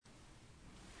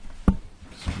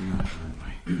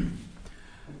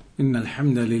إن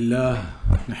الحمد لله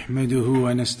نحمده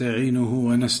ونستعينه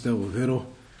ونستغفره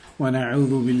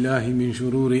ونعوذ بالله من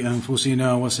شرور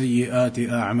أنفسنا وسيئات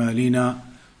أعمالنا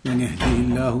من يهده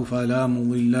الله فلا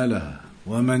مضل له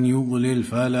ومن يضلل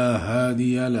فلا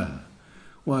هادي له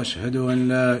وأشهد أن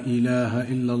لا إله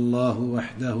إلا الله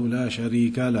وحده لا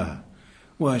شريك له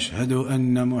وأشهد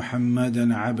أن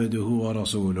محمدا عبده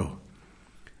ورسوله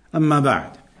أما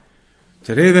بعد.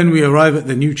 Today then we arrive at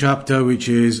the new chapter, which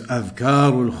is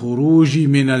Adkhar al-Khuruj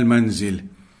min al-Manzil,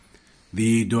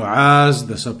 the du'as,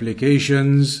 the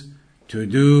supplications to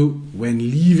do when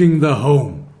leaving the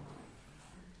home.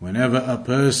 Whenever a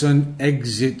person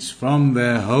exits from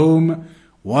their home,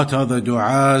 what are the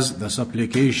du'as, the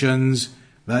supplications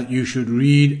that you should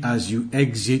read as you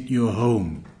exit your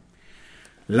home?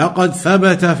 لقد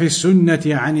ثبت في السنة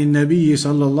عن النبي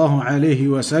صلى الله عليه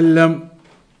وسلم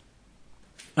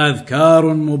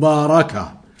أذكار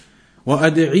مباركة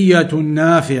وأدعية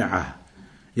نافعة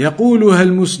يقولها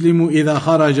المسلم إذا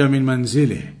خرج من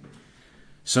منزله.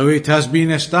 So it has been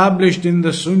established in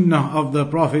the sunnah of the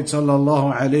Prophet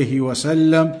sallallahu alaihi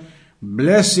wasallam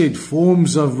blessed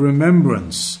forms of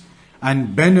remembrance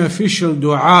and beneficial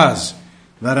du'as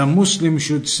that a Muslim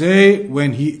should say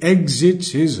when he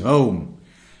exits his home.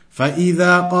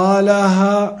 فإذا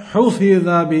قالها حفظ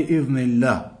بإذن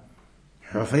الله.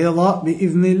 حفظ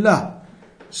بإذن الله.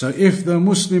 So if the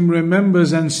Muslim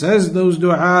remembers and says those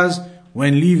du'as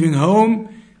when leaving home,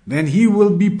 then he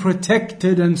will be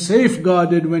protected and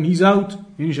safeguarded when he's out,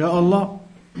 insha'Allah,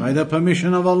 by the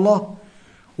permission of Allah.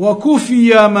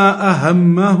 وَكُفِيَ مَا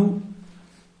أَهَمَّهُ.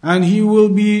 And he will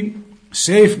be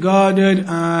safeguarded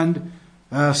and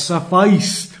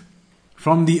sufficed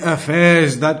from the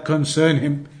affairs that concern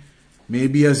him.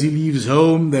 Maybe as he leaves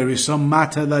home, there is some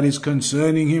matter that is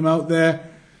concerning him out there.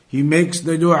 He makes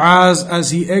the du'as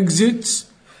as he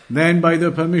exits. Then by the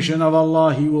permission of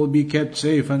Allah, he will be kept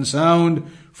safe and sound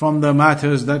from the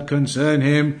matters that concern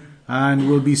him and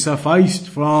will be sufficed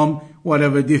from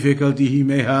whatever difficulty he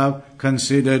may have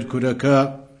considered could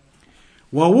occur.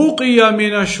 وَوُقِيَ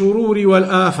مِنَ الشُّرُورِ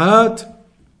وَالْآفَاتِ.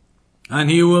 And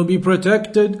he will be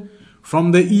protected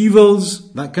from the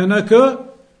evils that can occur.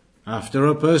 After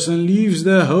a person leaves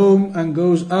their home and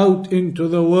goes out into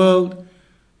the world,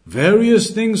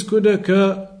 various things could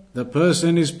occur. The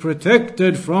person is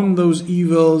protected from those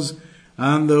evils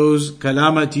and those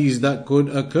calamities that could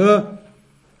occur.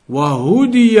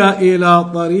 وَهُدِيَ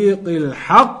إِلَىٰ طَرِيقِ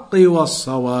الْحَقِّ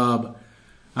وَالصَّوَابِ.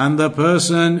 And the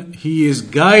person, he is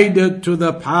guided to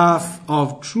the path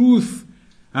of truth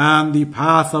and the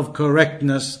path of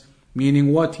correctness,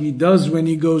 meaning what he does when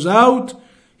he goes out,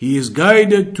 he is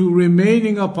guided to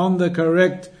remaining upon the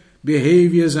correct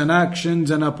behaviors and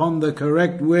actions and upon the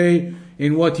correct way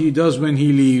in what he does when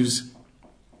he leaves.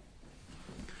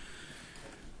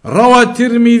 روى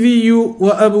الترمذي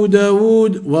وأبو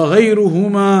داود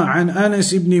وغيرهما عن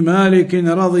أنس بن مالك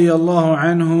رضي الله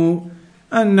عنه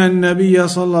أن النبي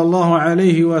صلى الله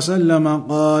عليه وسلم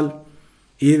قال: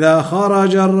 إذا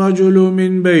خرج الرجل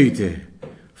من بيته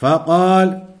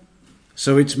فقال.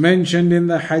 So it's mentioned in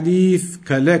the hadith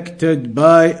collected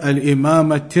by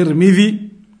Al-Imam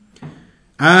At-Tirmidhi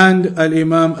and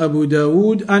Al-Imam Abu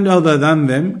Dawood and other than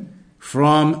them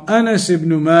from Anas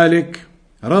ibn Malik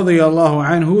radiyallahu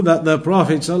anhu that the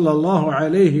Prophet sallallahu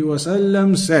alayhi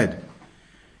wasallam said,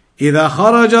 إِذَا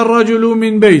خَرَجَ الرَّجُلُ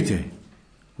مِنْ بَيْتِهِ.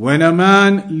 When a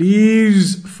man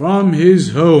leaves from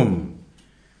his home,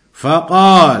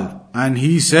 فَقَالَ. And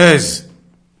he says,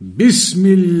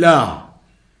 Bismillah.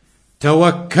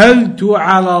 توكلت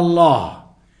على الله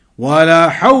ولا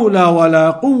حول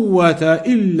ولا قوة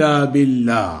إلا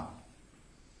بالله.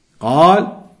 قال: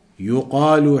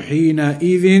 يقال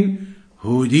حينئذ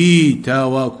هديت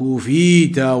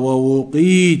وكفيت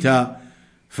ووقيت.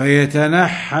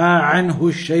 فيتنحى عنه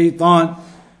الشيطان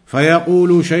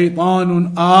فيقول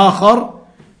شيطان آخر: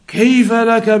 كيف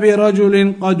لك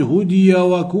برجل قد هدي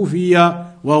وكفي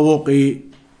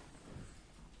ووقي.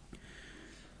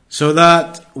 So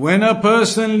that when a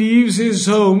person leaves his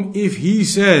home, if he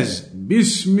says,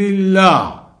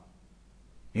 Bismillah,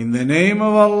 in the name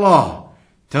of Allah,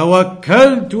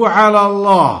 Tawakkaltu ala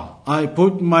Allah, I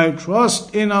put my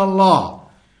trust in Allah,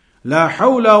 La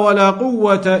hawla wa la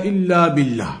quwwata illa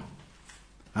billah.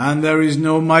 And there is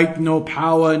no might, no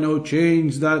power, no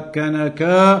change that can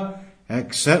occur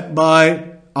except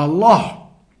by Allah.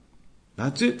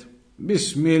 That's it.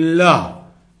 Bismillah,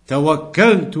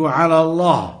 Tawakkaltu ala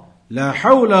Allah. La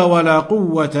hawla wa la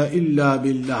quwwata illa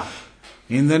billah.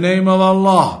 In the name of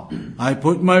Allah, I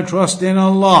put my trust in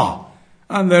Allah,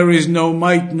 and there is no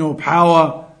might, no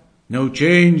power, no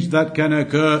change that can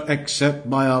occur except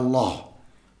by Allah.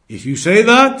 If you say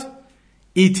that,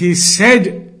 it is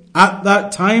said at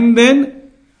that time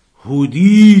then,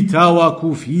 هُدِيتَ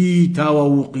وَكُفِيتَ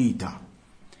وَوُقِيتَ.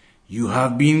 You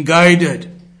have been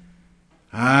guided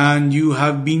and you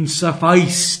have been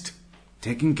sufficed,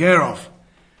 taken care of,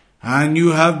 and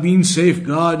you have been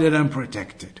safeguarded and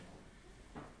protected.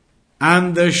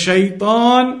 And the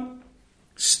shaitan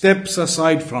steps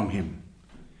aside from him.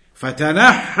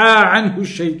 فَتَنَحَّى عَنْهُ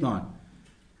الشَّيْطَانِ.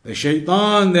 The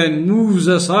shaitan then moves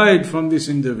aside from this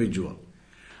individual.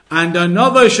 And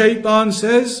another shaitan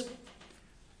says,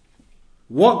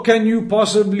 what can you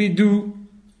possibly do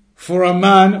for a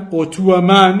man or to a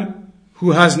man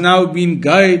who has now been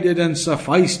guided and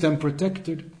sufficed and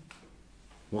protected?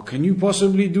 What can you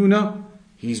possibly do now?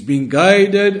 He's been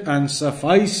guided and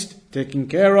sufficed, taken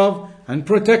care of and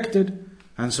protected.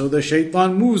 And so the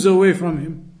shaitan moves away from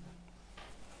him.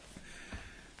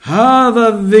 هذا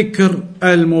الذكر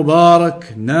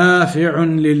المبارك نافع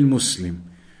للمسلم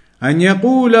أن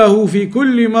يقوله في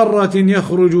كل مرة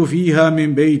يخرج فيها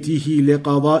من بيته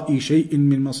لقضاء شيء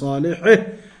من مصالحه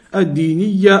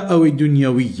الدينية أو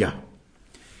الدنيوية.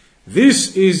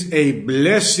 This is a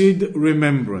blessed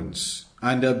remembrance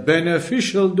and a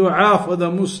beneficial dua for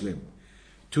the Muslim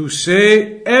to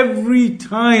say every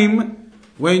time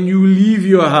when you leave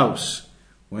your house,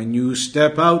 when you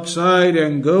step outside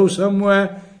and go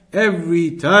somewhere,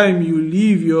 every time you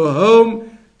leave your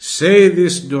home, say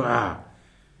this dua.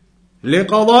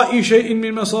 لقضاء شيء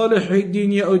من مصالح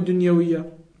الدينية أو الدنيوية.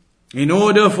 In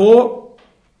order for,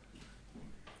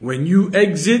 when you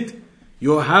exit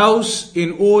your house,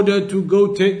 in order to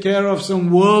go take care of some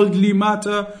worldly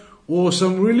matter or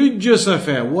some religious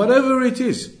affair, whatever it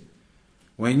is,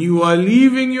 when you are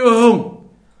leaving your home,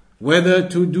 whether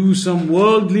to do some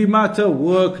worldly matter,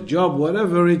 work, job,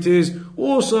 whatever it is,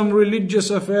 or some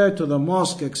religious affair to the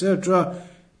mosque, etc.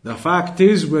 The fact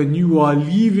is, when you are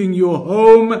leaving your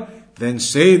home, then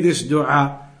say this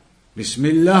dua.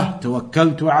 Bismillah,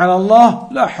 tawakkaltu ala Allah,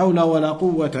 la hawla wa la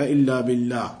quwwata illa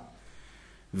billah.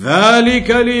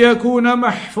 ذلك ليكون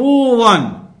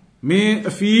محفوظا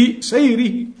في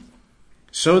سيره.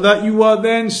 So that you are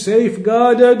then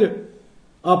safeguarded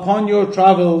upon your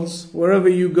travels, wherever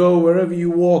you go, wherever you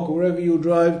walk, wherever you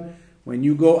drive. When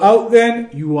you go out then,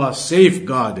 you are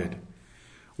safeguarded.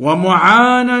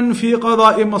 وَمُعَانًا فِي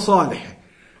قَضَاءِ مَصَالِحِ.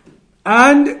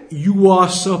 And you are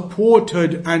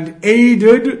supported and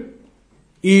aided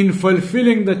in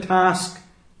fulfilling the task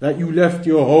that you left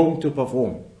your home to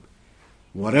perform.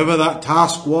 Whatever that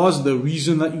task was, the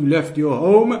reason that you left your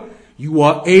home, you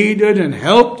are aided and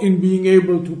helped in being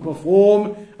able to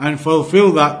perform and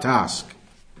fulfill that task.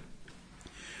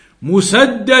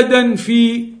 مُسَدَّدًا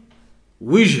فِي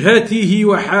وِجْهَتِهِ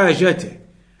وَحَاجَتِهِ.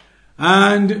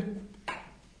 And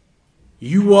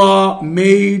you are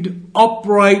made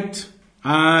upright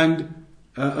and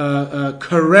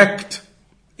correct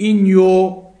in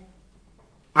your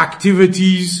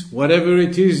activities, whatever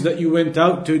it is that you went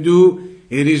out to do,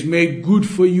 it is made good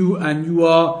for you and you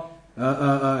are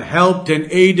helped and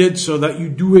aided so that you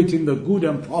do it in the good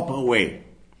and proper way.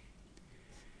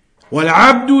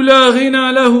 وَالْعَبْدُ لَا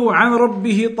غِنَى لَهُ عَنْ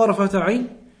رَبِّهِ طَرْفَةَ عَيْنٍ.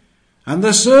 And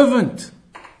the servant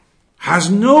has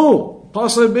no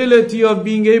possibility of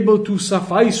being able to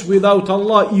suffice without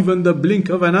Allah even the blink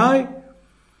of an eye.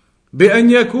 بأن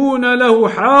يكون له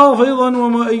حافظا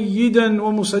ومؤيدا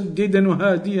ومسددا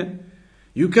وهاديا.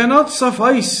 You cannot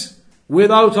suffice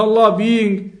without Allah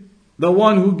being the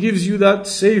one who gives you that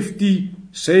safety,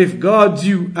 safeguards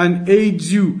you and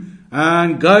aids you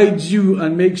and guides you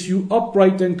and makes you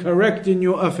upright and correct in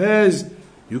your affairs.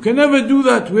 You can never do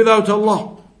that without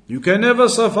Allah. You can never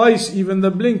suffice even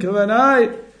the blink of an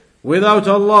eye without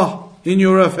Allah in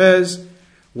your affairs.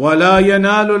 ولا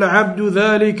ينال العبد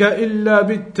ذلك إلا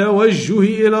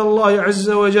بالتوجه إلى الله عز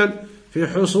وجل في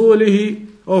حصوله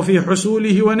أو في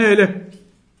حصوله ونيله.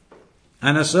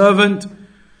 And a servant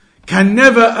can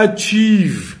never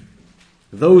achieve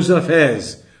those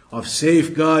affairs of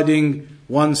safeguarding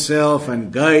oneself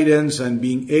and guidance and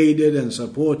being aided and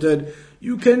supported.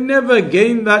 You can never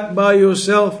gain that by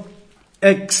yourself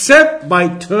except by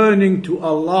turning to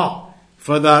Allah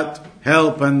for that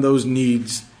help and those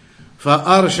needs.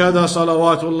 فأرشد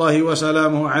صلوات الله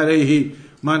وسلامه عليه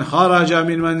من خرج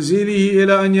من منزله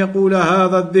إلى أن يقول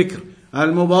هذا الذكر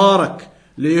المبارك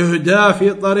ليهدى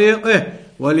في طريقه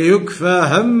وليكفى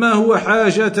همه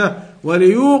وحاجته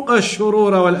وليوقى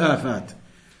الشرور والآفات.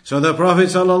 So the Prophet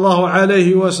sallallahu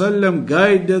alaihi wasallam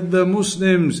guided the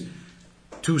Muslims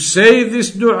to say this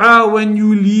dua when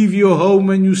you leave your home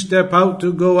and you step out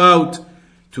to go out.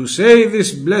 To say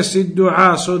this blessed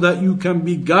dua so that you can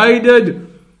be guided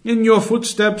in your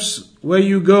footsteps where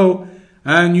you go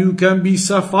and you can be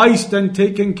sufficed and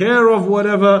taken care of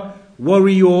whatever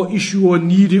worry or issue or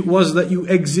need it was that you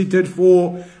exited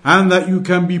for, and that you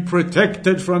can be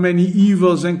protected from any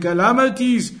evils and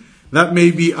calamities that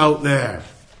may be out there.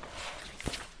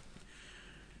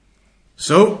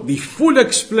 So, the full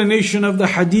explanation of the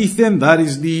hadith then, that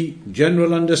is the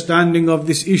general understanding of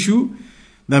this issue.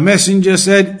 The Messenger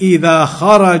said, إِذَا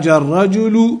خَرَجَ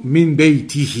الرَّجُلُ مِنْ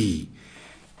بَيْتِهِ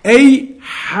أي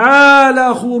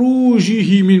حال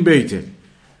خروجه من بيته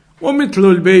ومثل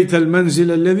البيت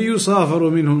المنزل الذي يسافر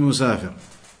منه المسافر.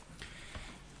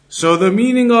 So the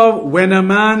meaning of when a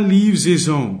man leaves his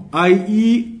home,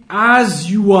 i.e. as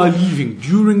you are leaving,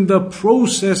 during the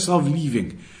process of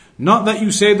leaving. Not that you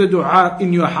say the dua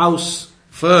in your house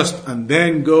first and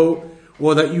then go,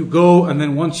 or that you go and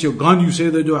then once you're gone you say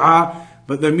the dua.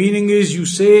 But the meaning is you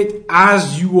say it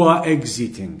as you are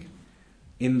exiting.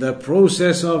 In the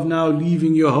process of now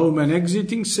leaving your home and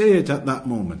exiting, say it at that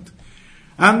moment.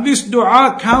 And this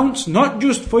dua counts not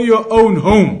just for your own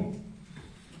home,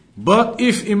 but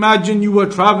if imagine you were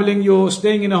traveling, you're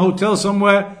staying in a hotel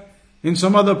somewhere, in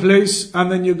some other place,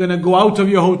 and then you're going to go out of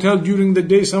your hotel during the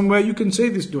day somewhere, you can say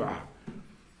this dua.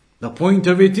 The point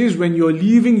of it is when you're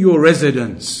leaving your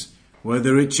residence,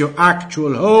 whether it's your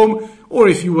actual home, or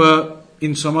if you were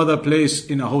in some other place,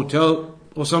 in a hotel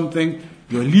or something,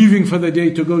 you're leaving for the day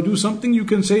to go do something, you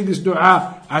can say this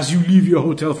dua as you leave your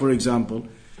hotel, for example.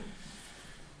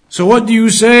 So what do you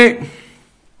say?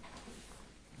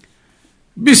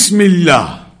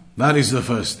 Bismillah. That is the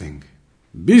first thing.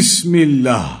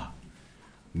 Bismillah.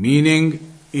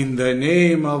 Meaning, in the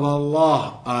name of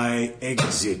Allah, I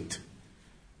exit.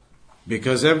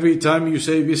 Because every time you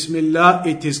say Bismillah,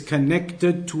 it is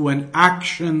connected to an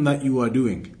action that you are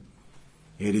doing.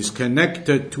 It is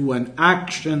connected to an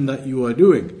action that you are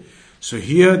doing. So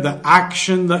here, the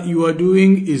action that you are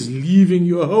doing is leaving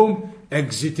your home,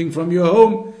 exiting from your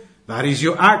home. That is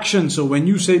your action. So when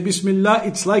you say Bismillah,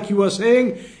 it's like you are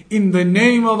saying, in the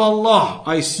name of Allah,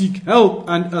 I seek help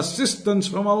and assistance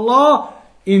from Allah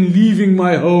in leaving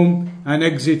my home and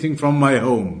exiting from my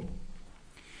home.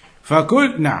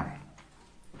 فَقُلْ نَعْمْ.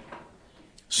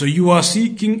 So you are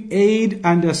seeking aid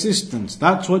and assistance.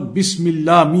 That's what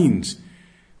Bismillah means.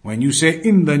 When you say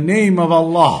in the name of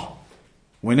Allah,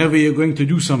 whenever you're going to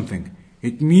do something,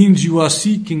 it means you are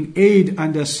seeking aid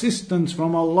and assistance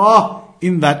from Allah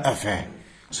in that affair.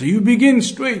 So you begin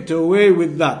straight away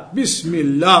with that.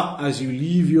 Bismillah as you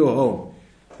leave your home.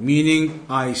 Meaning,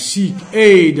 I seek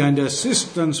aid and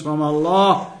assistance from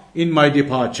Allah in my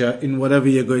departure, in whatever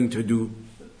you're going to do.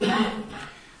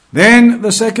 Then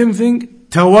the second thing,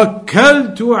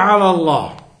 توكلت على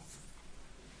Allah.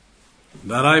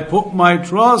 That I put my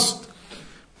trust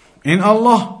in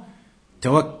Allah.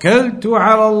 توكلت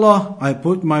على Allah. I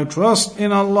put my trust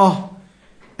in Allah.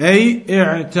 أي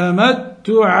اعتمدت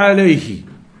عليه.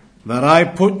 That I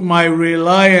put my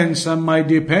reliance and my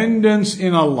dependence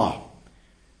in Allah.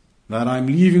 That I'm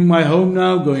leaving my home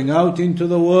now, going out into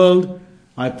the world.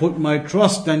 I put my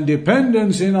trust and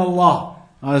dependence in Allah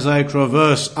as I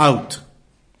traverse out.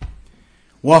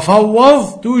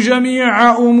 وَفَوَّضْتُ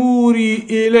جَمِيعَ أُمُورِي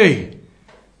إِلَيْهِ.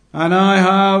 And I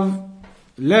have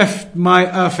left my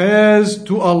affairs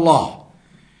to Allah.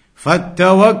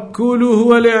 فَالتَّوَكُّلُ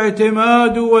هُوَ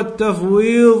الْاعْتِمَادُ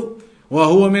وَالتَّفْوِيضُ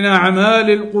وَهُوَ مِنْ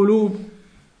أَعْمَالِ الْقُلُوبِ.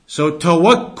 So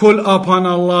tawakkul upon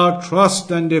Allah, trust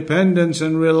and dependence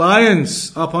and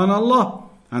reliance upon Allah.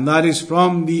 And that is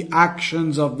from the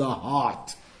actions of the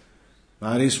heart.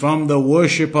 That is from the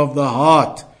worship of the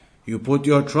heart. You put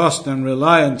your trust and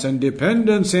reliance and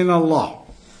dependence in Allah.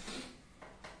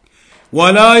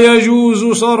 وَلَا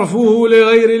يَجُوزُ صَرْفُهُ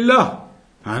لِغَيْرِ اللَّهِ.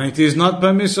 And it is not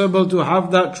permissible to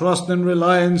have that trust and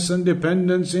reliance and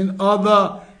dependence in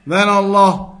other than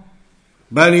Allah.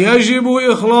 بَلْ يَجِبُ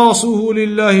إِخْلَاصُهُ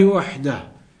لِلَّهِ وَحْدَهُ.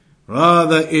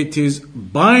 Rather, it is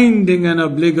binding and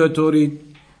obligatory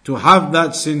to have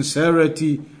that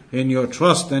sincerity in your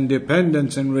trust and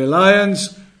dependence and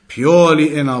reliance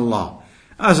purely in Allah.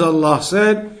 As Allah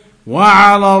said,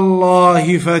 وَعَلَى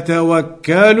اللَّهِ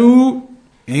فَتَوَكَّلُوا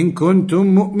إِن كُنتُم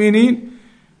مُؤْمِنِينَ.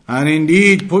 And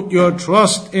indeed, put your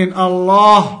trust in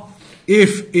Allah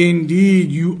if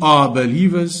indeed you are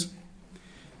believers.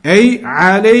 أي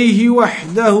عليه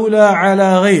وحده لا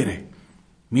على غيره.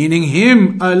 Meaning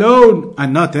Him alone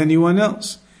and not anyone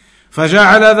else.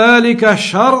 فَجَعَلَ ذَلِكَ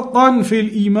شَرْطًا فِي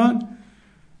الْإِيمَانِ.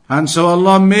 And so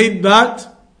Allah made that,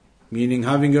 meaning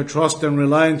having your trust and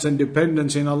reliance and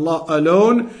dependence in Allah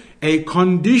alone, a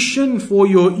condition for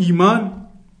your iman.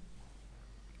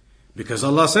 Because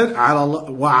Allah said,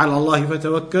 وَعَلَى اللَّهِ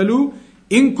فَتَوَكَّلُوا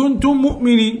إِن كُنتُم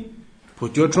مُؤْمِنِينَ.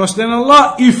 Put your trust in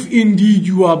Allah if indeed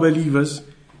you are believers.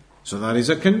 So that is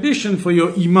a condition for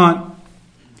your iman.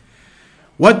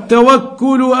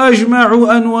 والتوكل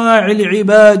أجمع أنواع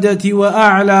العبادة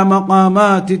وأعلى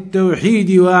مقامات التوحيد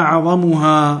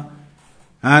وأعظمها.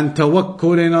 And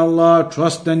tawakkul in Allah,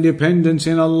 trust and dependence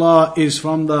in Allah, is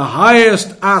from the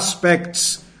highest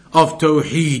aspects of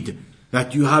tawheed,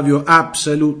 that you have your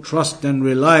absolute trust and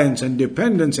reliance and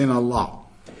dependence in Allah.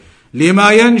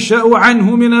 لما ينشأ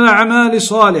عنه من الأعمال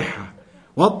الصالحة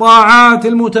والطاعات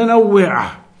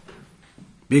المتنوعة.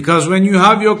 Because when you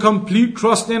have your complete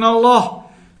trust in Allah,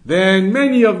 then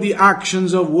many of the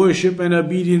actions of worship and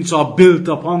obedience are built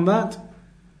upon that,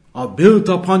 are built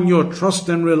upon your trust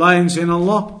and reliance in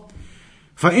Allah.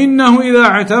 فإنه إذا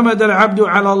اعتمد العبد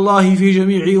على الله في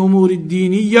جميع أموره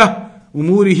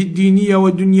الدينية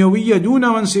والدنيوية دون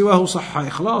من سواه صح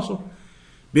إخلاصه.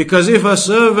 Because if a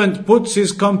servant puts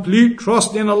his complete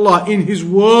trust in Allah in his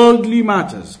worldly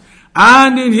matters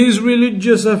and in his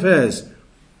religious affairs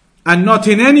and not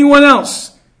in anyone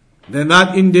else, then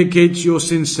that indicates your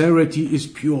sincerity is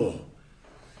pure.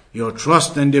 Your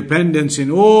trust and dependence in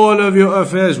all of your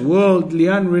affairs, worldly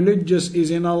and religious,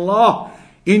 is in Allah,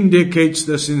 indicates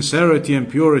the sincerity and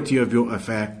purity of your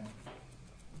affair.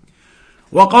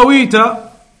 وقويت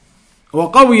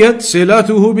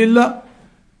صلته بالله.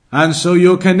 And so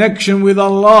your connection with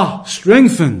Allah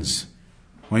strengthens.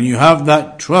 When you have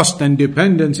that trust and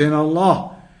dependence in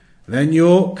Allah, then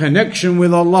your connection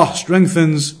with Allah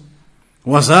strengthens.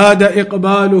 وزاد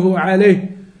إقباله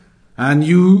عليه. And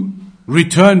you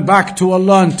return back to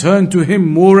Allah and turn to Him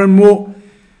more and more.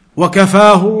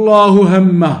 وكفاه الله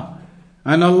همه.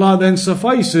 And Allah then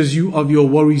suffices you of your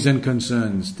worries and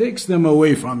concerns, takes them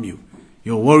away from you,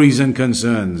 your worries and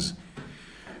concerns.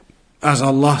 As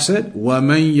Allah said,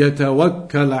 وَمَنْ يَتَوَكَّلْ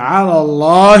عَلَى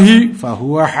اللَّهِ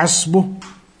فَهُوَ حَسْبُهُ.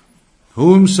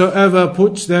 Whomsoever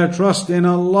puts their trust in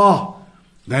Allah,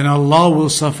 then Allah will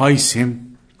suffice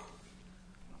him.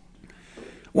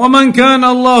 وَمَنْ كَانَ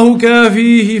اللَّهُ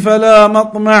كَافِيهِ فَلَا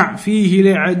مَطْمَعْ فِيهِ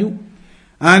لِعَدُوٍ.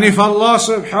 And if Allah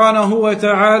subhanahu wa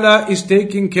ta'ala is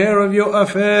taking care of your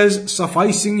affairs,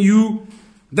 sufficing you,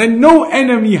 then no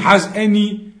enemy has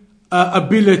any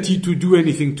ability to do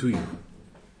anything to you.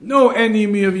 No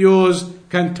enemy of yours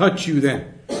can touch you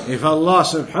then, if Allah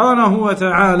subhanahu wa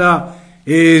ta'ala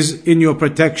is in your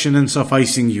protection and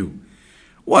sufficing you.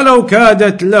 وَلَوْ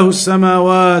كَادَتْ لَهُ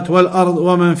السَّمَاوَاتُ وَالْأَرْضُ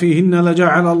وَمَنْ فِيهِنَّ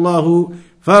لَجَعَلَ اللَّهُ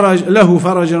لَهُ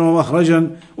فَرَجًا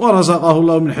وَمَخْرَجًا وَرَزَقَهُ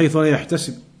اللَّهُ مِنْ حَيْثُ لَا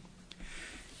يَحْتَسِبُ.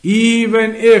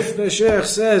 Even if the Shaykh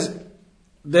says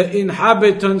the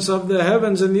inhabitants of the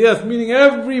heavens and the earth, meaning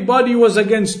everybody was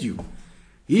against you,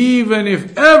 even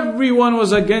if everyone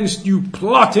was against you,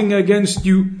 plotting against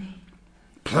you,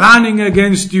 planning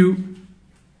against you,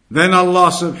 then Allah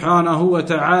subhanahu wa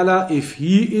ta'ala, if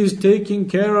He is taking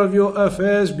care of your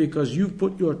affairs because you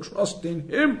put your trust in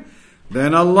Him,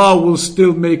 then Allah will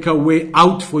still make a way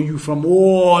out for you from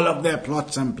all of their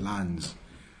plots and plans.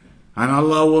 And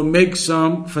Allah will make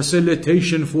some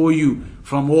facilitation for you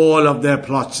from all of their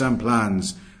plots and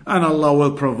plans. And Allah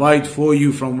will provide for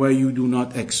you from where you do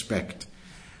not expect.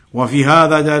 وفي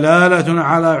هذا دلالة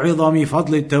على عظم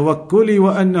فضل التوكل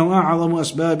وأنه أعظم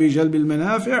أسباب جلب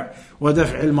المنافع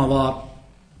ودفع المضار.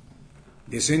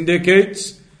 This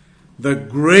indicates the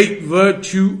great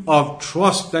virtue of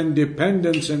trust and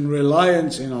dependence and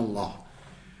reliance in Allah,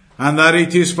 and that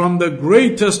it is from the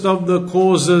greatest of the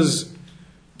causes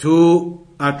to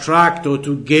attract or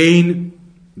to gain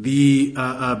the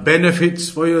benefits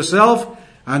for yourself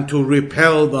and to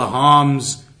repel the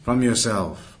harms from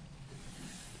yourself.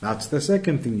 That's the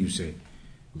second thing you say.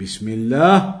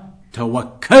 Bismillah,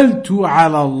 tawakkaltu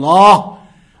ala Allah.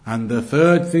 And the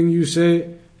third thing you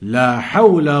say, La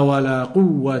hawla wa la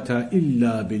quwwata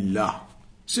illa billah.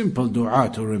 Simple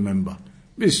dua to remember.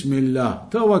 Bismillah,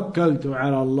 tawakkaltu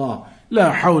ala Allah.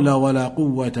 La hawla wa la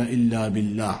quwwata illa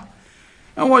billah.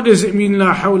 And what does it mean,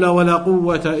 La hawla wa la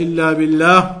quwwata illa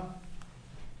billah?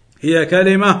 هي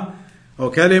كلمة أو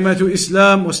كلمة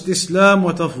إسلام واستسلام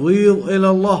وتفويض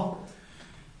إلى الله.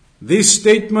 This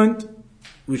statement,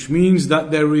 which means that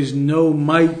there is no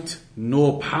might,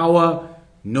 no power,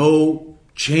 no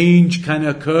change can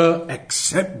occur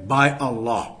except by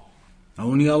Allah.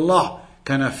 Only Allah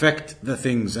can affect the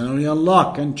things, and only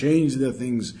Allah can change the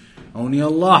things. Only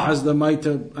Allah has the might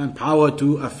and power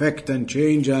to affect and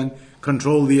change and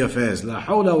control the affairs. La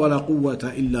hawla wa la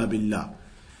quwwata illa billah.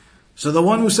 So the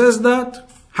one who says that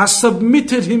has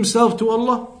submitted himself to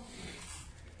Allah.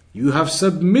 You have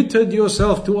submitted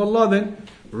yourself to Allah then,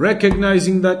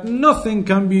 recognizing that nothing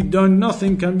can be done,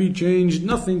 nothing can be changed,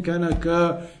 nothing can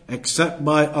occur except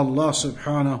by Allah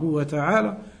subhanahu wa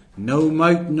ta'ala. No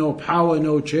might, no power,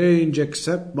 no change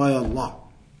except by Allah.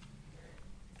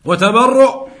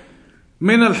 وتبرؤ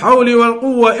من الحول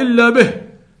والقوة إلا به.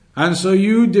 And so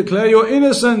you declare your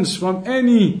innocence from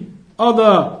any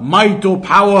other might or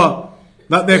power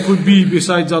that there could be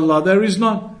besides Allah. There is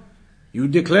none. You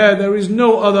declare there is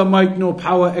no other might nor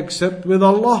power except with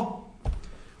Allah.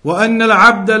 وَأَنَّ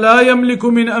الْعَبْدَ لَا يَمْلِكُ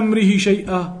مِنْ أَمْرِهِ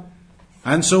شَيْئًا.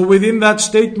 And so within that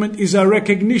statement is a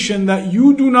recognition that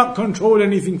you do not control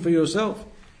anything for yourself.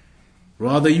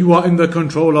 Rather you are in the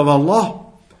control of Allah.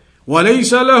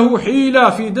 وَلَيْسَ لَهُ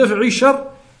حِيلًا فِي دَفْعِ الشَّرِّ.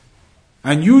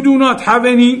 And you do not have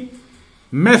any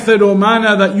method or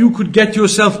manner that you could get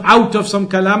yourself out of some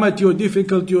calamity or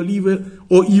difficulty or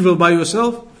evil by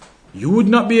yourself. You would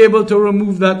not be able to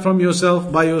remove that from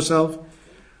yourself by yourself.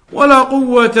 وَلَا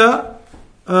قُوَّةٌ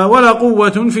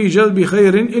فِي جَلْبِ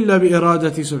خَيْرٍ إِلَّا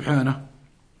بِإِرَادَةِ سُبْحَانَهُ.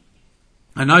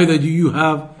 And neither do you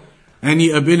have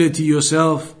any ability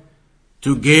yourself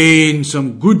to gain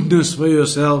some goodness for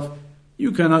yourself.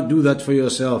 You cannot do that for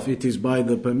yourself. It is by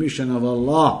the permission of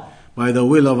Allah, by the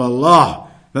will of Allah,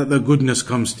 that the goodness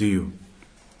comes to you.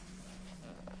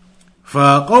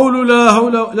 فَقَوْلُ لَا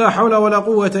حَوْلَ وَلَا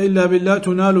قُوَّةَ إِلَّا بِاللَّهِ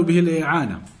تُنَالُ بِهِ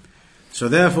الْإِعَانَةِ. So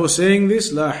therefore saying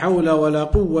this, لَا حَوْلَ وَلَا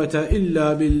قُوَّةَ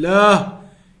إِلَّا بِاللَّهِ,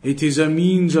 it is a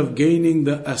means of gaining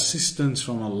the assistance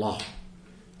from Allah.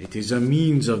 It is a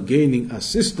means of gaining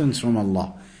assistance from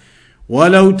Allah.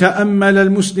 وَلَوْ تَأَمَّلَ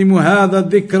الْمُسْلِمُ هَذَا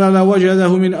الذِّكْرَ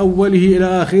لَوَجَدَهُ مِنْ أَوَّلِهِ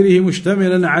إِلَى آخِرِهِ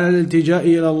مُشْتَمِلًا عَلى الالتجاء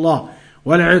إلى الله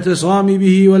والاعتصام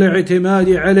به والاعتماد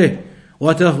عليه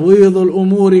وتفويض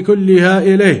الأمور كلها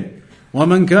إليه.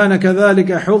 ومن كان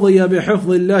كذلك حظي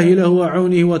بحفظ الله له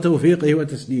وعونه وتوفيقه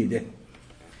وتسديده.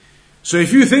 So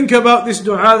if you think about this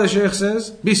dua, the Shaykh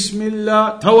says,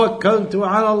 Bismillah, tawakkaltu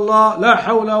ala Allah, la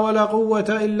hawla wa la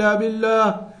quwwata illa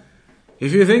billah.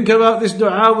 If you think about this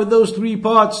dua with those three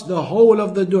parts, the whole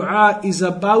of the dua is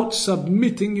about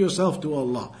submitting yourself to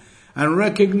Allah and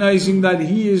recognizing that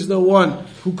He is the one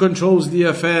who controls the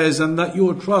affairs and that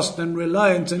your trust and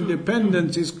reliance and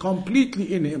dependence is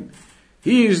completely in Him.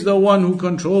 He is the one who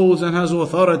controls and has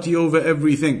authority over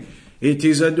everything. It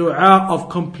is a dua of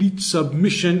complete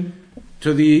submission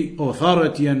to the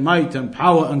authority and might and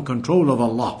power and control of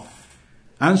Allah.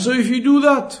 And so if you do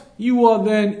that, you are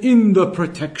then in the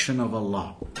protection of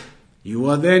Allah. You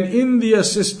are then in the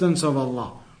assistance of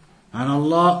Allah. And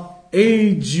Allah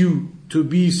aids you to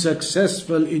be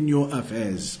successful in your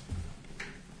affairs.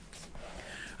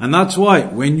 And that's why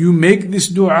when you make this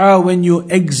dua when you're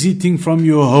exiting from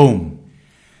your home,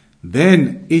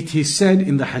 then it is said,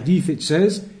 in the hadith it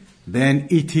says, then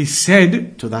it is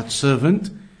said to that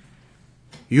servant,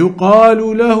 يُقَالُ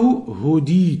لَهُ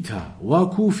هُدِيتَ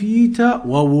وَكُفِيتَ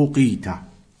وَوُقِيتَ.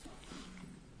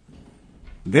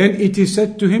 Then it is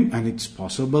said to him, and it's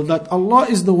possible that Allah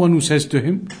is the one who says to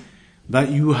him, that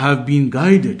you have been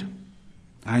guided,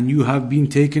 and you have been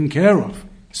taken care of,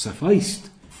 sufficed,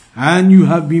 and you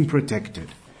have been protected.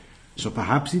 So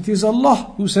perhaps it is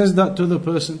Allah who says that to the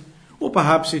person, or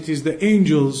perhaps it is the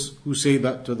angels who say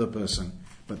that to the person.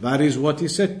 But that is what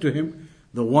is said to him,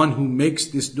 the one who makes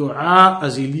this dua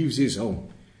as he leaves his home.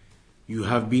 You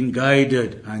have been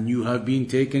guided, and you have been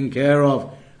taken care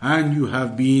of, and you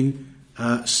have been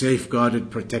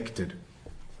safeguarded, protected.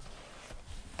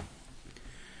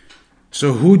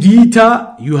 So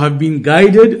hudita, you have been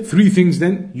guided. Three things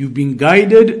then. You've been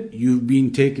guided, you've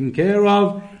been taken care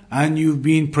of, and you've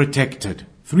been protected.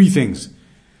 Three things.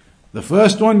 The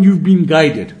first one, you've been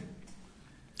guided.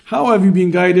 How have you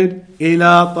been guided?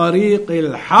 إِلَى طَرِيقِ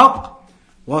الْحَقِّ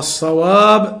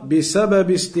وَالصَّوَابِ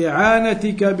بِسَبَبِ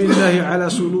اسْتِعَانَتِكَ بِاللَّهِ عَلَى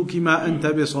سُلُوكِ مَا أَنْتَ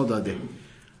بِصَدَدِهِ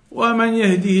وَمَنْ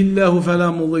يَهْدِهِ اللَّهُ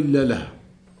فَلَا مُضِلَّ لَهُ.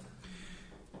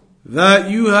 That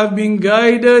you have been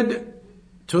guided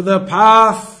to the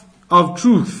path of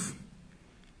truth.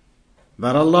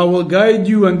 That Allah will guide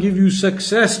you and give you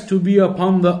success to be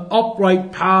upon the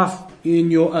upright path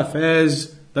in your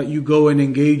affairs that you go and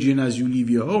engage in as you leave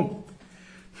your home.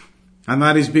 And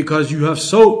that is because you have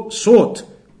sought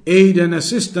aid and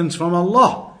assistance from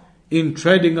Allah in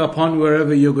treading upon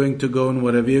wherever you're going to go and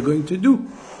whatever you're going to do.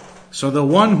 So the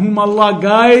one whom Allah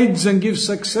guides and gives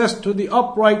success to the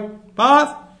upright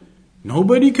path,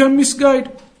 nobody can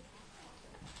misguide.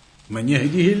 مَنْ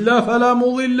يَهْدِهِ اللَّهُ فَلَا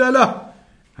مُضِلَّ لَهُ.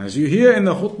 As you hear in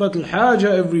the khutbah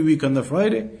al-hajah every week on the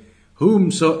Friday,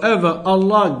 whomsoever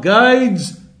Allah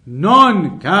guides,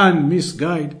 none can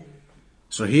misguide.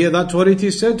 So here that's what it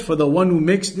is said, for the one who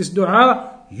makes this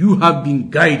dua, you have been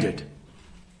guided.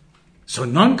 So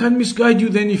none can misguide you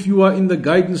then if you are in the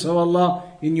guidance of Allah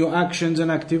in your actions and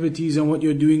activities and what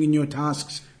you're doing in your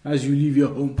tasks as you leave your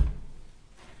home.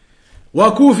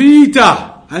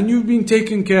 وَكُفِيتَ. And you've been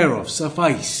taken care of,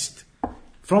 sufficed.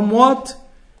 From what?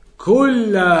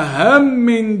 كل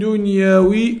هم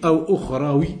دنيوي أو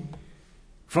أخروي,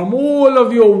 from all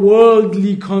of your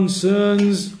worldly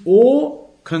concerns or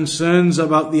concerns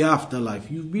about the afterlife.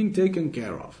 You've been taken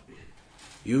care of.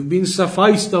 You've been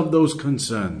sufficed of those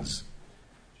concerns.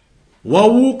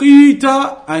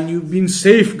 وَوُقِيتَ, and you've been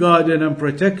safeguarded and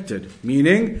protected.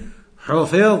 Meaning,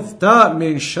 حُفِظْتَ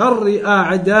مِنْ شَرِّ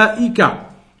أَعْدَائِكَ,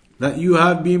 that you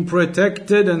have been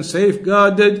protected and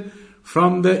safeguarded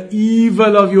from the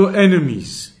evil of your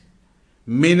enemies.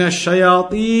 مِنَ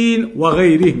الشَّيَاطِينِ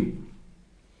وَغَيْرِهِمْ,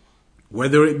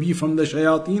 whether it be from the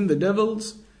shayateen, the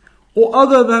devils, or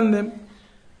other than them.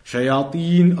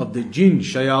 Shayateen of the jinn,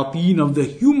 shayateen of the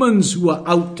humans who are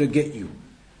out to get you.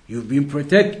 You've been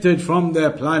protected from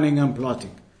their planning and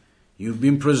plotting. You've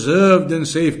been preserved and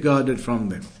safeguarded from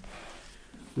them.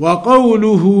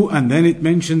 وَقَوْلُهُ, and then it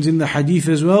mentions in the hadith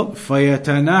as well,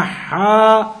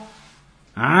 فَيَتَنَحَّى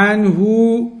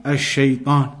عَنْهُ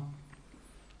الشَّيْطَانِ,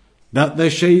 that the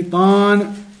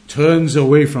shaitan turns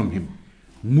away from him,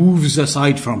 moves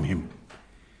aside from him.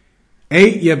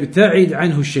 أي يبتعد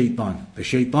عنه الشيطان, the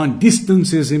shaitan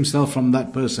distances himself from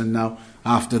that person now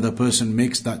after the person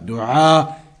makes that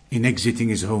dua in exiting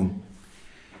his home.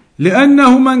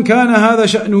 لأنه من كان هذا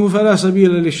شأنه فلا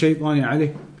سبيل للشيطان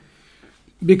عليه,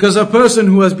 because a person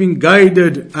who has been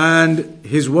guided and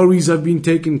his worries have been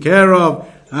taken care of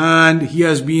and he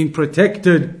has been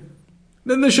protected,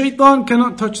 then the shaitan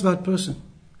cannot touch that person.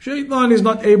 Shaitan is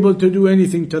not able to do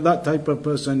anything to that type of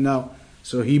person now.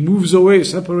 So he moves away,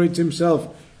 separates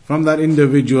himself from that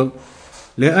individual.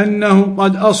 لأنه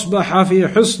قد أصبح في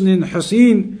حصن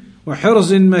حصين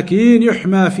وحرز مكين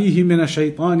يحمى فيه من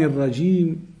الشيطان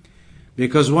الرجيم.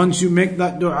 Because once you make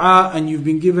that dua and you've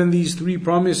been given these three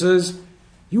promises,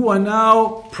 you are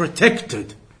now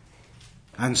protected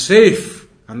and safe,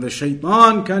 and the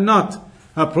shaitan cannot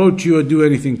approach you or do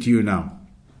anything to you now.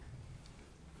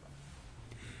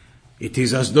 It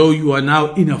is as though you are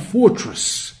now in a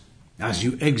fortress as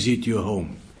you exit your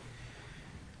home.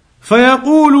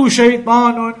 فَيَقُولُ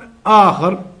شَيْطَانٌ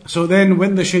آخر. So then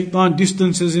when the shaitan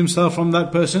distances himself from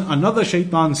that person, another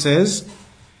shaitan says,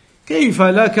 كَيْفَ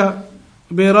لَكَ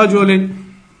بِرَجُلٍ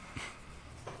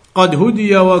قَدْ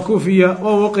هُدِيَ وَكُفِيَ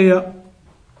وَوُقِيَ.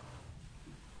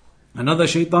 Another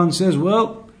shaitan says,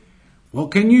 well, what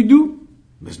can you do?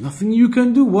 There's nothing you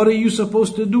can do. What are you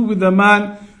supposed to do with a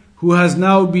man who has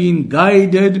now been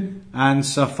guided and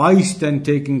sufficed and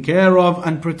taken care of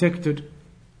and protected?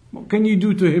 What can you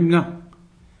do to him now?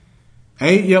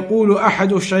 أي يقول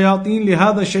أحد الشياطين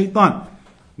لهذا الشيطان,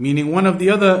 meaning one of the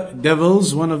other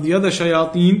devils, one of the other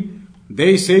shayateen,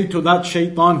 they say to that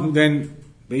shaitan who then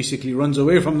basically runs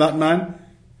away from that man,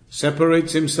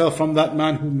 separates himself from that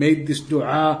man who made this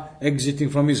dua exiting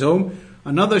from his home.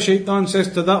 Another shaitan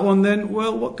says to that one then,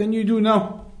 well, what can you do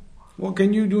now? What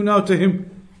can you do now to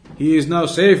him? He is now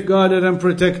safeguarded and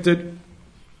protected.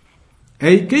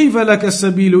 أي كيف لك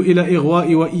السبيل إلى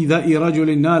إغواء وإيذاء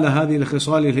رجل نال هذه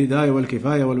الخصال الهداية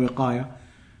والكفاية والوقاية.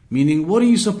 Meaning, what are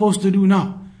you supposed to do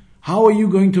now? How are you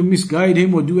going to misguide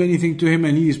him or do anything to him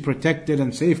and he is protected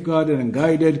and safeguarded and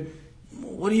guided?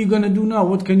 What are you going to do now?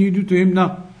 What can you do to him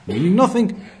now? Meaning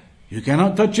nothing. You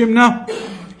cannot touch him now.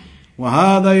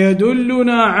 وهذا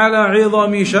يدلنا على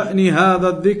عظم شأن هذا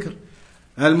الذكر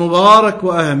المبارك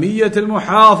وأهمية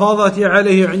المحافظة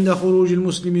عليه عند خروج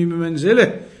المسلم من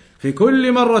منزله في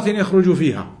كل مرة يخرج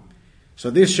فيها. So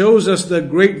this shows us the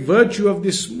great virtue of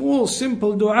this small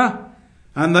simple dua,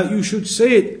 and that you should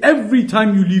say it every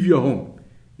time you leave your home.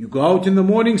 You go out in the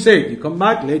morning, say it. You come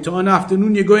back later on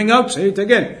afternoon, you're going out, say it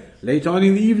again. Later on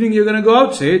in the evening, you're going to go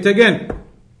out, say it again.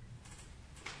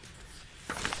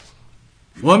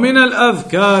 ومن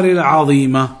الأذكار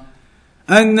العظيمة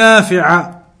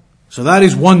النافعة. So that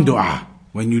is one dua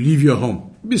when you leave your home.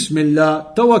 بسم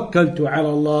الله توكلت على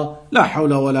الله لا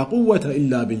حول ولا قوة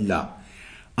إلا بالله.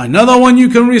 Another one you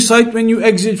can recite when you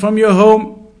exit from your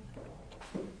home.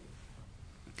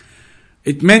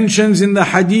 It mentions in the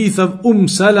hadith of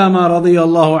Salama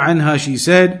radiyallahu anha, she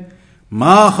said,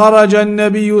 ما خرج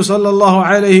النبي صلى الله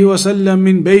عليه وسلم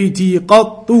من بيتي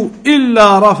قط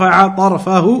إلا رفع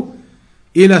طرفه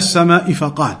إلى السماء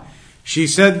فقال. She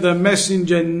said, the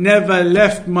messenger never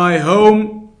left my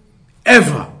home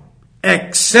ever,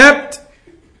 except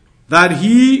that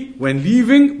he, when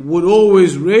leaving, would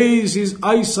always raise his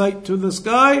eyesight to the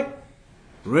sky.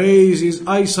 Raise his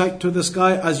eyesight to the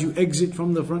sky as you exit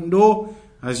from the front door,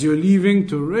 as you're leaving,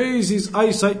 to raise his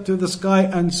eyesight to the sky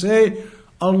and say,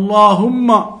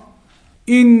 Allahumma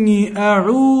inni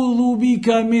a'udhu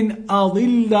bika min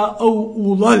adilla aw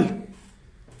udal,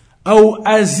 أو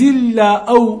أزل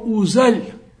أو أزل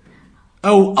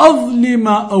أو أظلم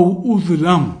أو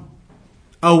أظلم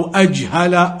أو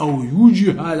أجهل أو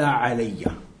يجهل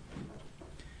علي.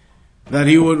 That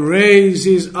he would raise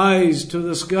his eyes to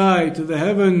the sky, to the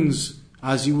heavens,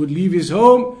 as he would leave his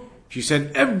home. She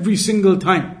said every single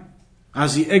time,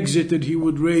 as he exited, he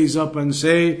would raise up and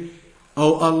say,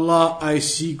 "O Allah, I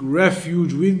seek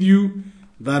refuge with you,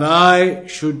 that I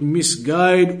should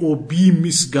misguide or be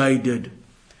misguided,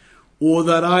 or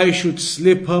that I should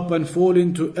slip up and fall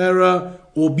into error,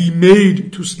 or be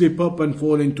made to slip up and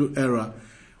fall into error,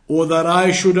 or that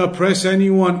I should oppress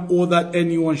anyone, or that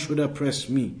anyone should oppress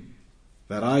me.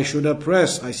 That I should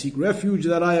oppress, I seek refuge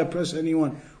that I oppress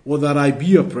anyone, or that I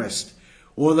be oppressed,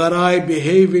 or that I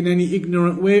behave in any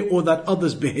ignorant way, or that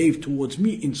others behave towards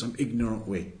me in some ignorant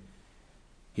way."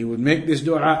 He would make this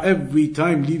dua every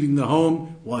time leaving the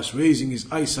home, whilst raising his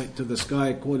eyesight to the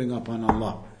sky, calling upon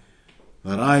Allah.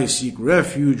 That I seek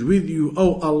refuge with you,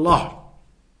 O Allah,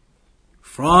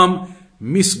 from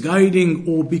misguiding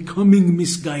or becoming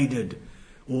misguided,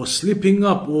 or slipping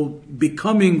up, or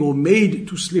becoming or made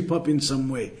to slip up in some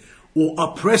way, or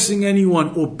oppressing anyone,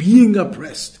 or being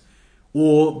oppressed,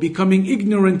 or becoming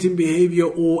ignorant in behavior,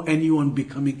 or anyone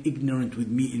becoming ignorant with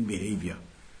me in behavior.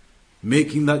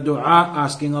 Making that dua,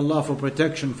 asking Allah for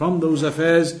protection from those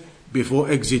affairs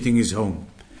before exiting his home.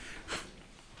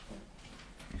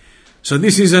 So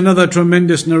this is another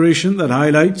tremendous narration that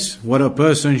highlights what a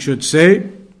person should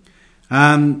say.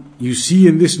 And you see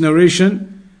in this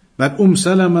narration that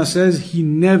Salama says he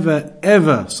never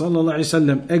ever, sallallahu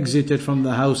alaihi wasallam, exited from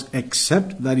the house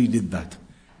except that he did that.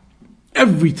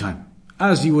 Every time,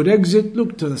 as he would exit,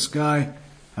 look to the sky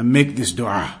and make this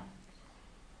dua.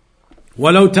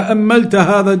 وَلَوْ تَأَمَّلْتَ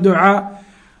هَذَا الدُّعَاء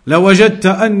لَوَجَدْتَ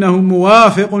أَنَّهُ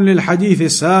مُوَافِقٌ لِلْحَدِيثِ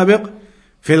السَّابِقِ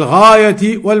فِي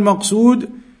الْغَايَةِ وَالْمَقْصُودِ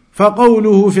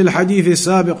فَقَوْلُهُ فِي الْحَدِيثِ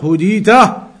السَّابِقِ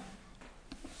هُدِيتَ.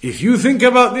 If you think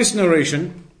about this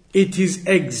narration, it is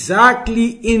exactly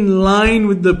in line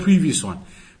with the previous one.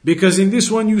 Because in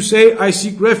this one you say, I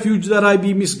seek refuge that I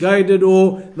be misguided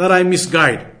or that I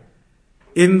misguide.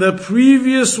 In the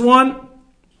previous one,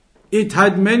 it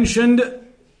had mentioned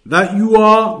that you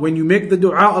are, when you make the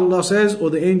dua, Allah says,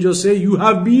 or the angels say, you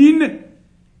have been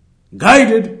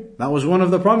guided. That was one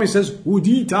of the promises,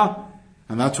 hudita.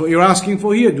 And that's what you're asking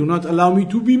for here. Do not allow me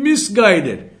to be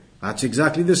misguided. That's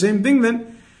exactly the same thing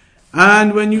then.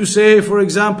 And when you say, for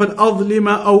example, أظلم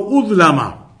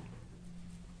أو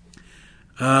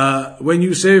أظلم, when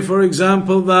you say, for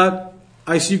example, that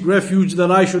I seek refuge that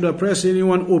I should oppress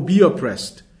anyone or be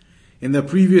oppressed. In the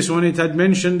previous one it had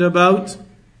mentioned about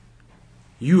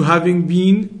you having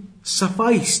been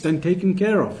sufficed and taken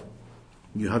care of.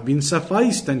 You have been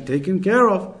sufficed and taken care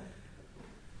of.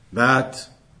 That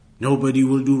nobody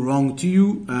will do wrong to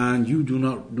you and you do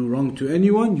not do wrong to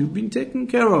anyone. You've been taken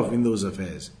care of in those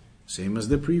affairs. Same as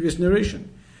the previous narration.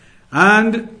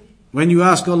 And when you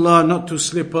ask Allah not to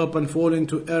slip up and fall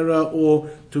into error or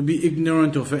to be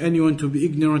ignorant or for anyone to be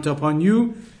ignorant upon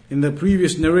you, in the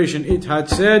previous narration it had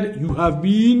said, you have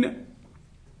been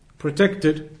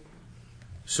protected.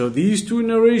 So these two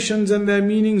narrations and their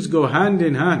meanings go hand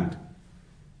in hand.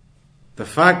 The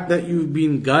fact that you've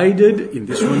been guided, in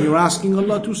this one you're asking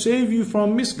Allah to save you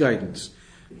from misguidance.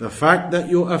 The fact that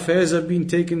your affairs have been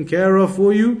taken care of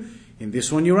for you, in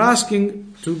this one you're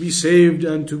asking to be saved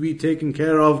and to be taken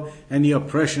care of any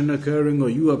oppression occurring or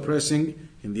you oppressing.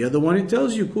 In the other one it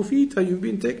tells you, kufita, you've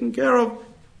been taken care of.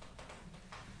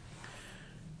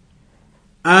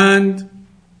 And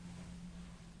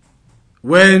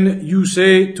when you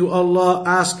say to Allah,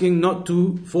 asking not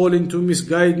to fall into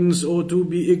misguidance or to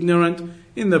be ignorant,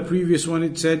 in the previous one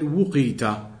it said,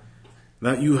 wuqita,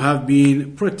 that you have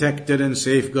been protected and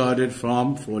safeguarded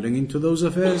from falling into those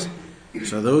affairs.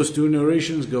 So those two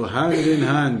narrations go hand in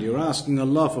hand. You're asking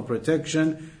Allah for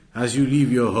protection as you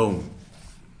leave your home.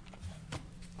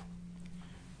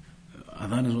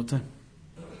 Adhan is what time?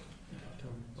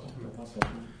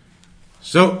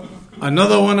 So,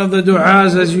 another one of the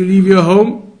du'as as you leave your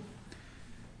home,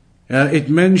 it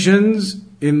mentions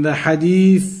in the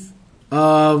hadith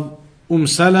of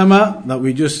Salama that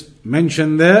we just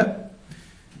mentioned there,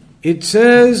 it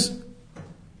says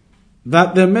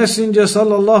that the Messenger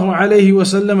sallallahu alayhi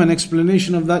wasallam, an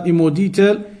explanation of that in more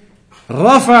detail,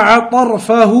 رَفَعَ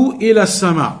طَرْفَهُ إِلَى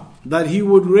السَّمَاءِ, that he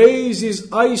would raise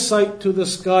his eyesight to the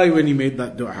sky when he made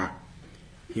that dua.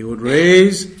 He would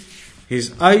raise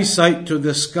his eyesight to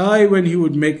the sky when he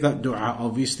would make that dua,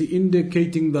 obviously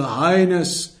indicating the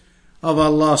highness of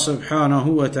Allah subhanahu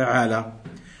wa ta'ala.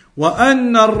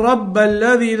 وَأَنَّ الرَّبَّ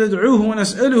الَّذِي نَدْعُوهُ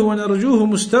وَنَسْأَلُهُ وَنَرْجُوهُ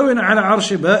مُسْتَوٍ عَلَى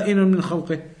عَرْشِ بَائِنٌ مِنْ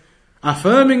خَلْقِهِ,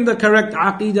 affirming the correct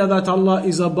aqidah that Allah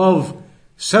is above,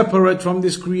 separate from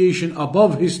this creation,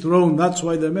 above his throne. That's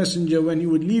why the messenger, when he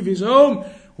would leave his home,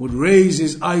 would raise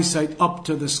his eyesight up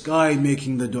to the sky,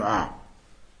 making the dua,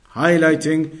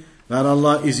 highlighting that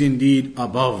Allah is indeed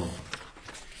above.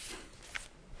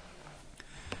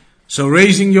 So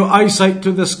raising your eyesight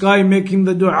to the sky, making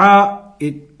the dua,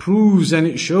 it proves and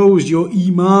it shows your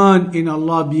iman in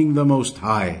Allah being the Most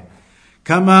High.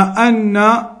 كما أن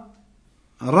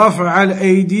رفع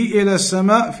الأيدي إلى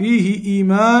السماء فيه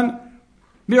إيمان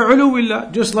بعلو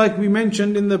الله. Just like we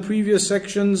mentioned in the previous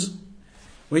sections,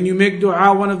 when you make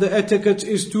dua, one of the etiquettes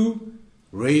is to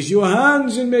raise your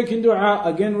hands in making dua.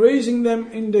 Again, raising them,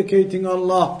 indicating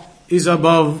Allah is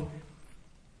above.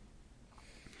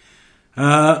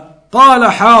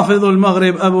 قال حافظ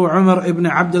المغرب أبو عمر ابن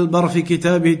عبد البر في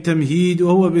كتابه التمهيد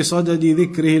وهو بصدد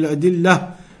ذكره الأدلة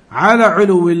على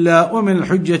علو الله، ومن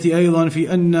الحجة أيضا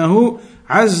في أنه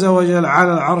عز وجل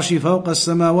على العرش فوق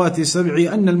السماوات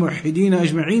السبع، أن الموحدين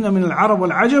أجمعين من العرب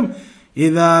والعجم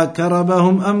إذا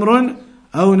كربهم أمر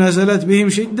أو نزلت بهم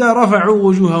شدة رفعوا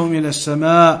وجوههم إلى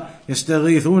السماء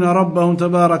يستغيثون ربهم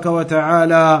تبارك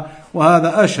وتعالى،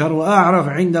 وهذا أشهر وأعرف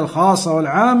عند الخاصة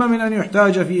والعامة من أن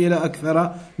يحتاج فيه إلى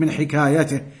أكثر من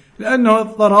حكايته، لأنه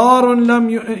اضطرار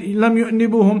لم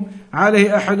يؤنبهم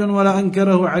عليه أحد ولا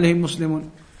أنكره عليه مسلم.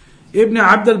 Ibn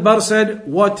Abd al-Barr said,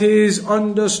 what is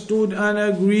understood and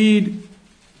agreed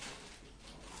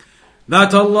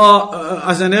that Allah,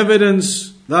 as an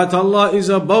evidence that Allah is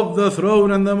above the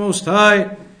throne and the Most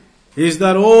High, is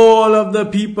that all of the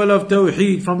people of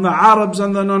Tawheed, from the Arabs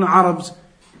and the non-Arabs,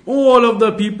 all of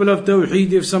the people of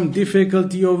Tawheed, if some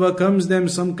difficulty overcomes them,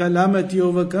 some calamity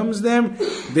overcomes them,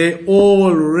 they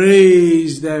all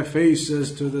raise their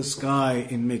faces to the sky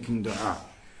in making dua.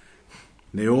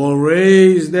 They all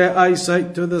raise their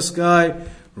eyesight to the sky,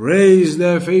 raise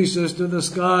their faces to the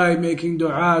sky, making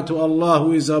dua to Allah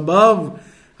who is above,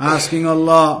 asking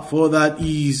Allah for that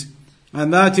ease.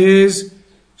 And that is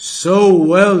so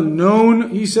well known,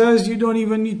 he says, you don't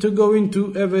even need to go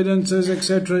into evidences,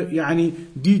 etc.,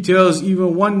 details,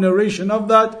 even one narration of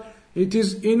that. It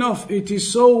is enough. It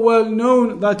is so well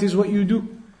known, that is what you do.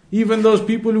 Even those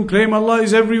people who claim Allah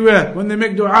is everywhere, when they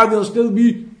make dua, they'll still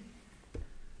be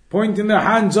pointing their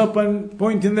hands up and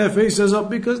pointing their faces up,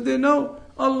 because they know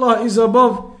Allah is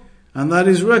above. And that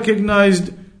is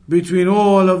recognized between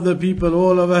all of the people,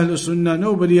 all of Ahlul Sunnah.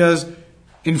 Nobody has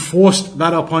enforced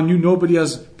that upon you. Nobody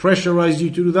has pressurized you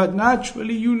to do that.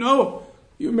 Naturally, you know,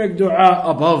 you make dua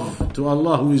above to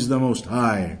Allah who is the Most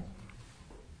High.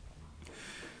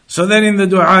 So then in the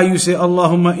dua you say,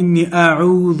 Allahumma inni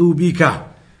a'udhu bika.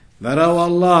 That, oh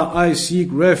Allah, I seek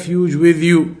refuge with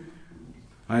you.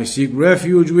 I seek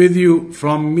refuge with you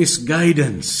from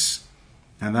misguidance.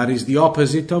 And that is the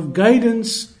opposite of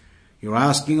guidance. You're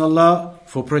asking Allah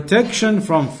for protection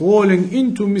from falling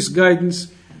into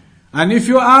misguidance. And if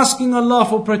you're asking Allah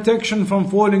for protection from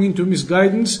falling into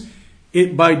misguidance,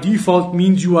 it by default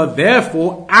means you are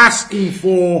therefore asking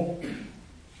for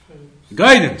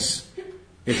guidance.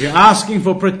 If you're asking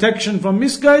for protection from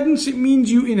misguidance, it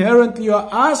means you inherently are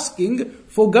asking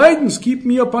for guidance. Keep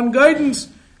me upon guidance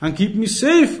and keep me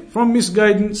safe from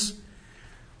misguidance.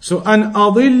 So, an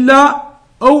adilla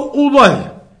aw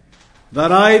udal,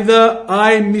 that either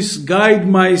I misguide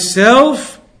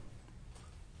myself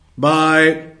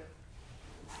by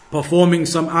performing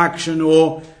some action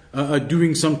or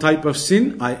doing some type of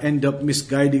sin, I end up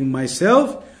misguiding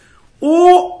myself,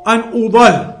 or an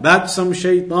udal, that some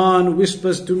shaitan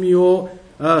whispers to me, or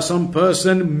some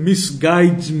person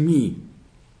misguides me.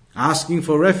 Asking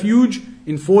for refuge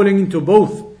in falling into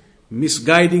both.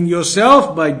 Misguiding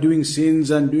yourself by doing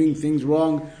sins and doing things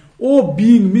wrong, or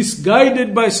being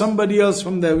misguided by somebody else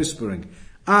from their whispering.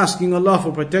 Asking Allah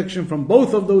for protection from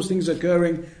both of those things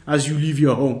occurring as you leave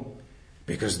your home.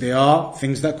 Because there are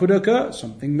things that could occur.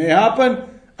 Something may happen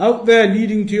out there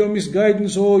leading to your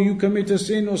misguidance, or you commit a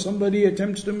sin, or somebody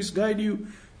attempts to misguide you.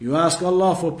 You ask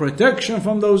Allah for protection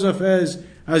from those affairs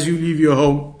as you leave your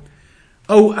home.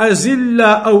 أو أزل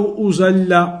أو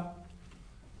أزل,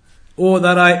 or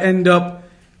that I end up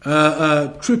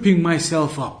tripping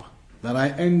myself up, that I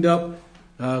end up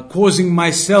causing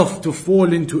myself to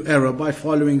fall into error by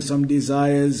following some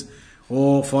desires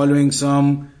or following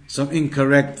some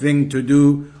incorrect thing to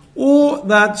do, or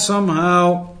that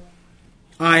somehow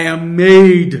I am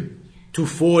made to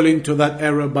fall into that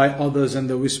error by others and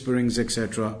the whisperings,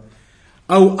 etc.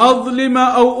 أو أظلم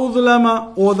أو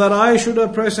أظلم, or that I should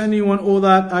oppress anyone, or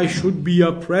that I should be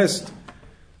oppressed.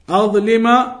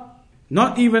 أظلم,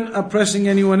 not even oppressing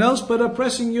anyone else, but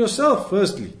oppressing yourself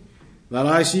firstly. That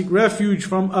I seek refuge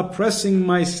from oppressing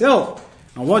myself.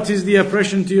 And what is the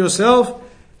oppression to yourself?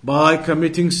 by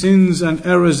committing sins and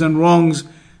errors and wrongs,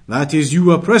 that is,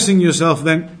 you oppressing yourself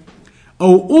then.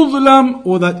 أو أظلم,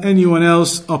 or that anyone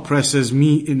else oppresses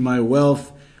me in my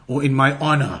wealth or in my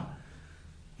honor.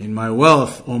 In my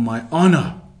wealth or my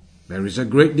honor. There is a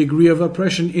great degree of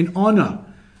oppression in honor.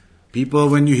 People,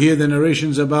 when you hear the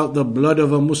narrations about the blood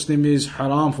of a Muslim is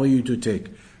haram for you to take.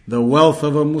 The wealth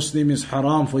of a Muslim is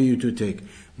haram for you to take.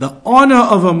 The honor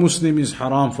of a Muslim is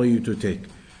haram for you to take.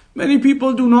 Many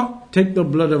people do not take the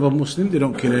blood of a Muslim. They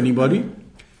don't kill anybody.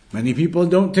 Many people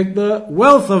don't take the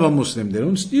wealth of a Muslim. They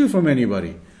don't steal from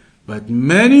anybody. But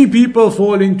many people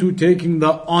fall into taking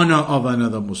the honor of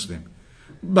another Muslim.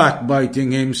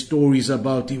 Backbiting him, stories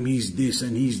about him, he's this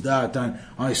and he's that, and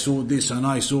I saw this and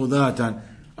I saw that, and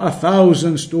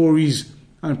 1,000 stories,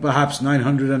 and perhaps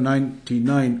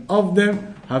 999 of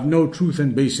them have no truth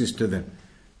and basis to them.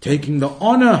 Taking the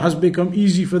honor has become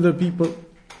easy for the people.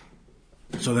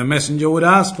 So the messenger would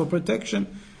ask for protection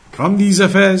from these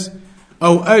affairs.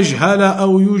 أو أجهل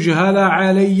أو يجهل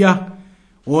علي,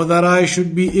 or that I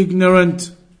should be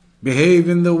ignorant, behave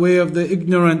in the way of the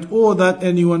ignorant, or that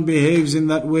anyone behaves in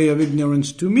that way of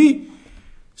ignorance to me.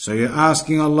 So you're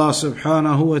asking Allah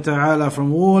subhanahu wa ta'ala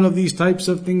from all of these types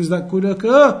of things that could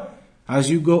occur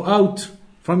as you go out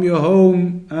from your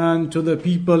home and to the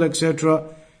people, etc.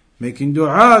 Making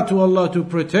dua to Allah to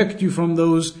protect you from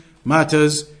those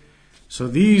matters. So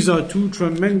these are two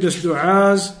tremendous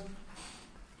du'as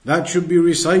that should be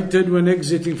recited when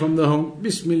exiting from the home.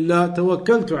 Bismillah,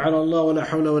 tawakkaltu ala Allah wa la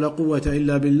hawla wa la quwwata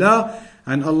illa billah.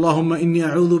 And Allahumma inni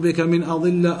a'udhu bika min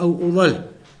adilla aw udhal,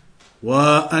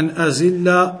 wa an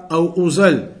azilla aw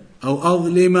uzal, aw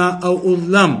adlima aw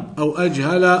udlam, aw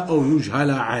ajhala aw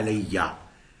yujhala alayya.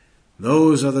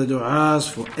 Those are the du'as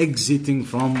for exiting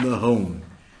from the home.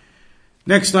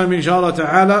 Next time, inshallah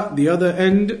ta'ala, the other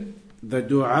end, the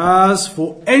du'as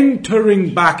for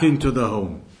entering back into the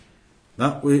home.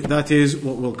 That is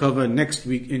what we'll cover next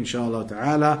week, inshallah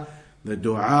ta'ala, the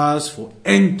du'as for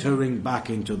entering back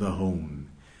into the home.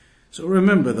 So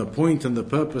remember, the point and the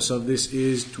purpose of this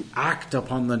is to act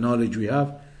upon the knowledge we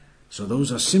have. So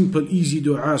those are simple, easy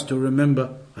du'as to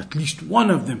remember, at least one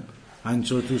of them. And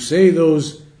so to say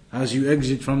those as you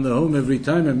exit from the home every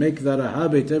time, and make that a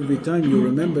habit every time you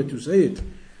remember to say it.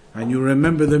 And you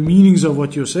remember the meanings of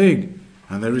what you're saying.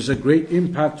 And there is a great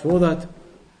impact for that.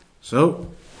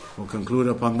 So, we'll conclude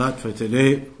upon that for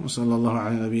today. وصلى الله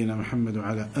على نبينا محمد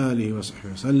وعلى آله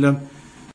وصحبه وسلم.